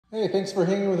Hey, thanks for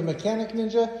hanging with the Mechanic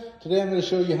Ninja. Today I'm going to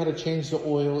show you how to change the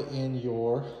oil in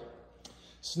your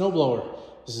snowblower.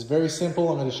 This is very simple.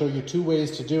 I'm going to show you two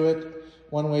ways to do it.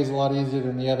 One way is a lot easier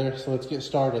than the other, so let's get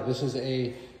started. This is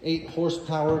a 8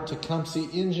 horsepower Tecumseh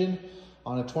engine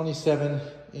on a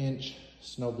 27-inch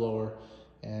snowblower,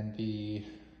 and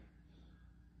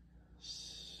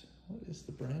what is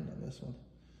the brand on this one?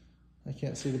 I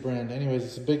can't see the brand. Anyways,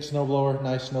 it's a big snowblower,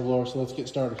 nice snowblower, so let's get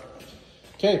started.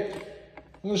 Okay.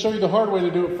 I'm going to show you the hard way to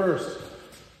do it first.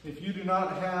 If you do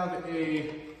not have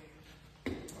a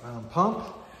pump,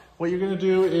 what you're going to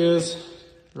do is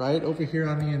right over here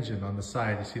on the engine, on the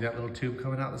side. You see that little tube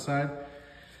coming out the side?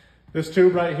 This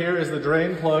tube right here is the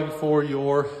drain plug for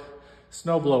your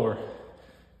snowblower.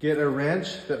 Get a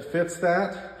wrench that fits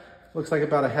that. Looks like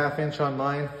about a 1/2 inch on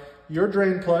mine. Your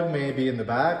drain plug may be in the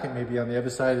back, it may be on the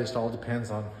other side. It just all depends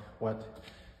on what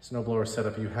snowblower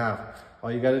setup you have.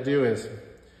 All you got to do is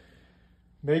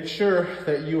make sure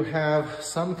that you have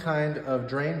some kind of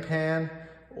drain pan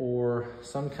or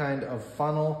some kind of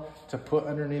funnel to put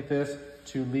underneath this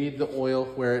to lead the oil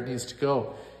where it needs to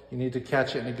go. You need to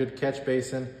catch it in a good catch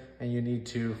basin, and you need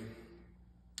to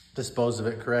dispose of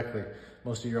it correctly.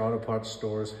 Most of your auto parts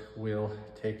stores will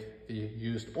take the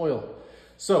used oil.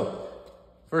 So,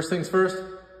 first things first,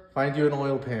 find you an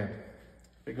oil pan.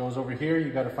 If it goes over here,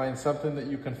 you got to find something that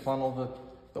you can funnel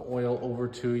the oil over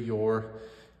to your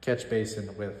catch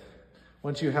basin with.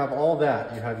 Once you have all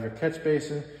that, you have your catch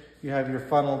basin, you have your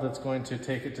funnel that's going to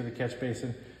take it to the catch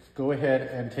basin, go ahead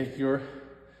and take your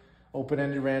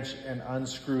open-ended wrench and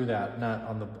unscrew that nut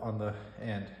on the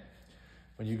end.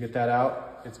 When you get that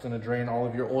out, it's going to drain all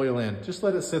of your oil in. Just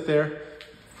let it sit there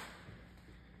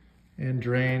and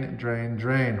drain, drain,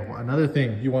 drain. Another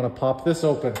thing, you want to pop this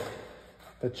open.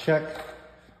 The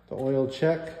oil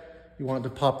check, you want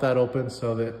to pop that open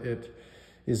so that it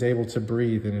is able to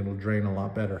breathe and it'll drain a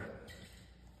lot better.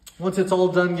 Once it's all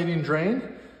done getting drained,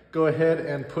 go ahead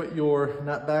and put your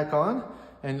nut back on,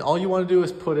 and all you want to do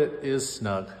is put it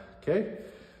snug, okay?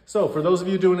 So for those of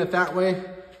you doing it that way,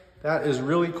 that is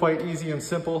really quite easy and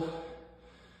simple.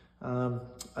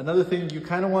 Another thing, you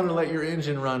kind of want to let your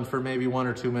engine run for maybe 1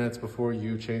 or 2 minutes before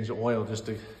you change the oil, just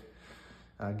to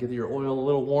get your oil a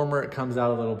little warmer, it comes out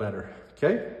a little better,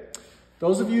 okay?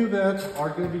 Those of you that are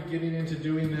going to be getting into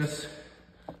doing this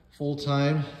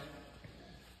full-time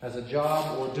as a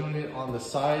job or doing it on the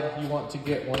side, you want to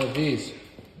get one of these.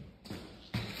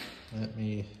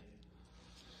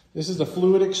 This is the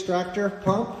fluid extractor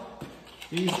pump.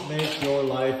 These make your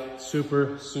life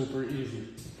super, super easy.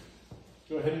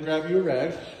 Go ahead and grab you a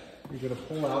rag. You're going to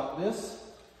pull out this.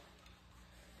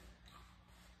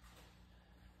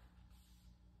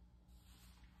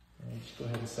 And just go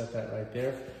ahead and set that right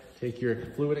there. Take your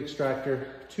fluid extractor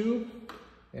tube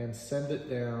and send it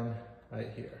down right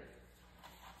here.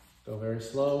 Go very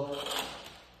slow.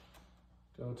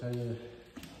 Go till you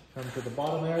come to the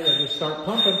bottom there and just start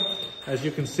pumping. As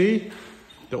you can see,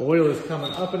 the oil is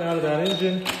coming up and out of that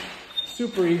engine.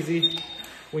 Super easy.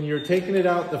 When you're taking it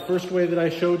out the first way that I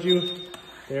showed you,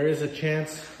 there is a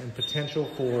chance and potential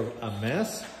for a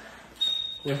mess.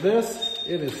 With this,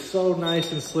 it is so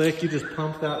nice and slick. You just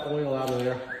pump that oil out of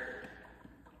there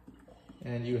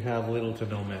and you have little to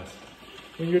no mess.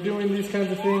 When you're doing these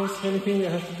kinds of things, anything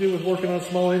that has to do with working on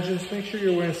small engines, make sure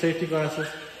you're wearing safety glasses,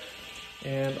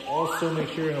 and also make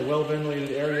sure you're in a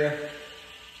well-ventilated area,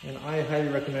 and I highly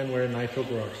recommend wearing nitro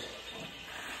growers.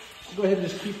 So go ahead and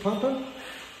just keep pumping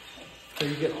so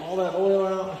you get all that oil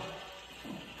out.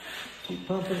 Keep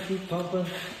pumping, keep pumping.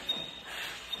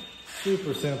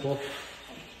 Super simple.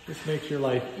 This makes your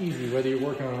life easy, whether you're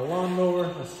working on a lawnmower,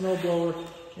 a snowblower,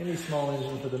 any small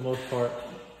engine for the most part.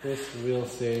 This will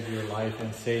save your life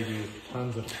and save you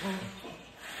tons of time.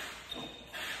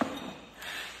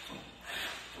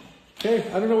 Okay,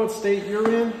 I don't know what state you're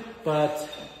in, but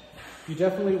you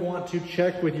definitely want to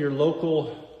check with your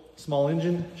local small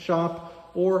engine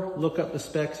shop or look up the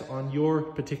specs on your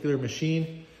particular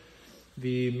machine.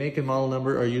 The make and model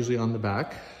number are usually on the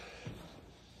back.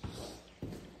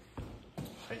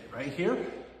 Right here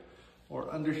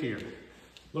or under here.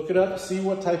 Look it up, see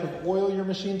what type of oil your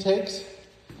machine takes.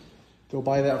 Go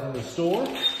buy that from the store.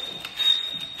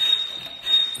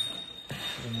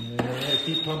 And then I'm going to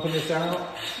keep pumping this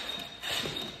out.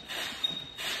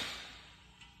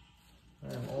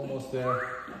 I'm almost there.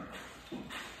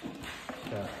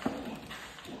 Okay.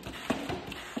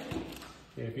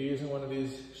 If you're using one of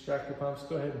these extractor pumps,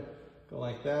 go ahead and go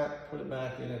like that, put it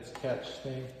back in its catch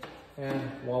thing, and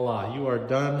voila, you are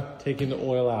done taking the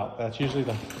oil out. That's usually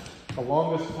the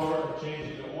longest part of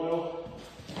changing the oil.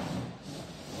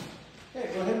 Okay,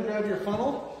 go ahead and grab your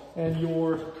funnel and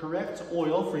your correct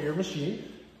oil for your machine.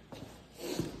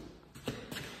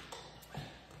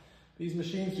 These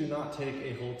machines do not take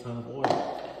a whole ton of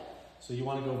oil. So you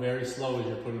want to go very slow as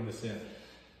you're putting this in.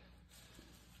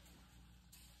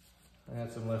 I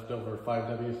had some leftover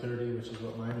 5W30, which is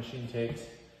what my machine takes,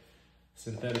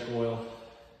 synthetic oil.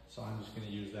 So I'm just going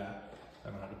to use that. I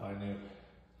don't have to buy new.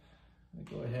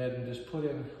 Go ahead and just put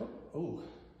in, oh,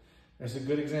 there's a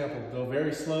good example. Go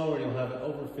very slow or you'll have it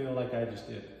overfill like I just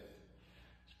did.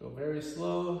 Just go very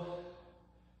slow,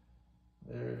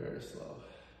 very, very slow.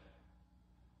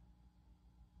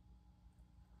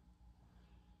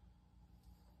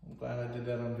 I'm glad I did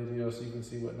that on video so you can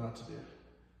see what not to do.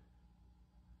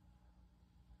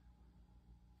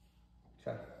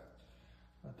 Okay,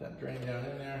 let that drain down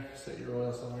in there. Set your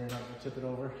oil somewhere, you're not gonna tip it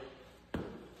over.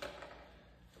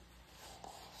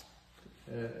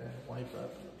 And wipe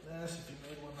up your mess if you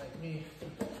made one like me.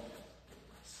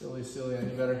 Silly, silly, I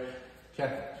knew better.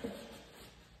 Okay.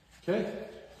 Okay.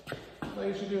 What I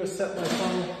usually do is set my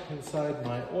funnel inside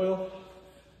my oil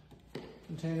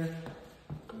container.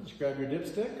 Just grab your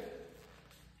dipstick.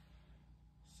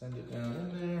 Send it down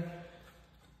in there.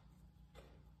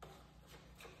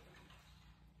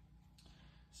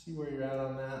 See where you're at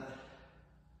on that.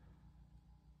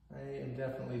 I am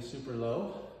definitely super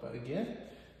low, but again,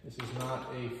 this is not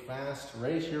a fast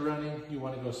race you're running. You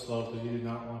want to go slow because you do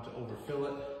not want to overfill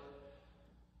it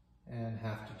and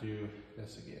have to do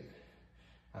this again.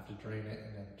 Have to drain it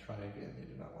and then try again. You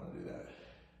do not want to do that.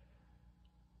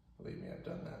 Believe me, I've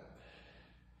done that.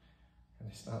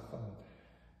 And it's not fun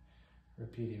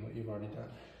repeating what you've already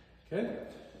done. Okay?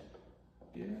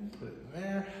 Again, put it in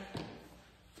there.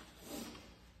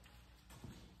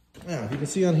 Now, you can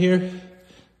see on here,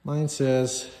 mine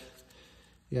says,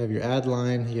 you have your add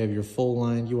line, you have your full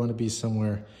line. You want to be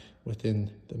somewhere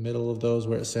within the middle of those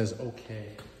where it says okay.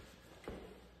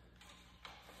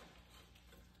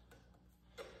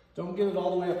 Don't get it all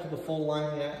the way up to the full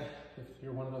line yet, if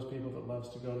you're one of those people that loves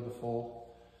to go to the full.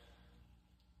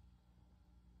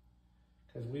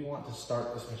 Because we want to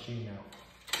start this machine now.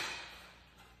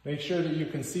 Make sure that you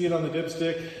can see it on the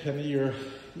dipstick and that you're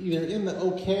either in the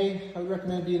okay. I would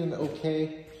recommend being in the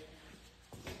okay.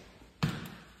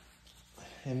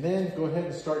 And then go ahead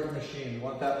and start your machine. You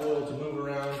want that oil to move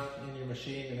around in your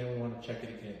machine, and then we want to check it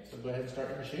again. So go ahead and start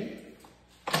your machine.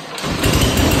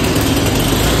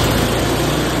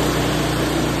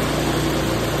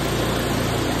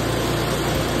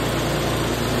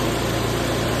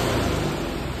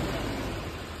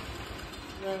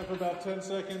 Ran it for about 10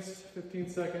 seconds, 15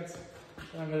 seconds.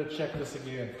 And I'm going to check this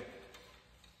again.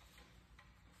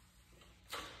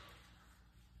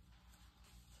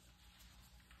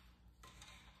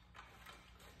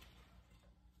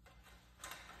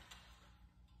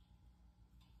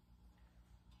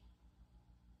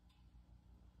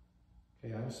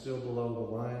 Okay, I'm still below the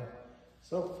line.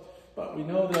 So, but we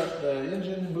know that the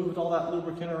engine moved all that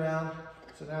lubricant around,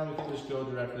 so now we can just go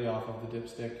directly off of the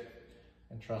dipstick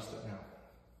and trust it now.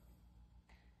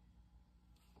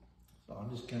 So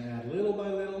I'm just gonna add little by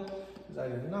little, because I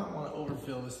do not want to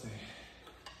overfill this thing.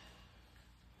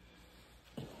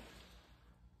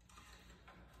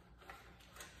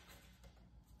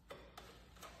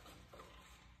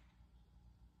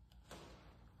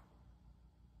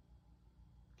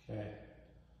 Okay.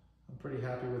 Pretty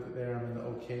happy with it there. I'm in the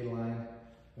okay line.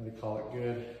 I'm going to call it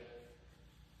good.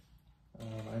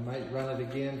 I might run it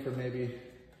again for maybe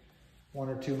 1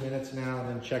 or 2 minutes now and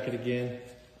then check it again.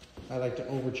 I like to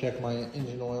over check my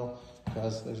engine oil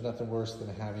because there's nothing worse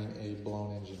than having a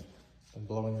blown engine and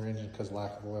blowing your engine because of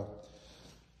lack of oil.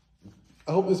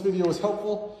 I hope this video was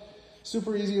helpful.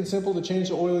 Super easy and simple to change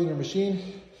the oil in your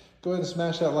machine. Go ahead and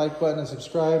smash that like button and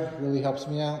subscribe. It really helps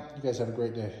me out. You guys have a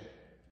great day.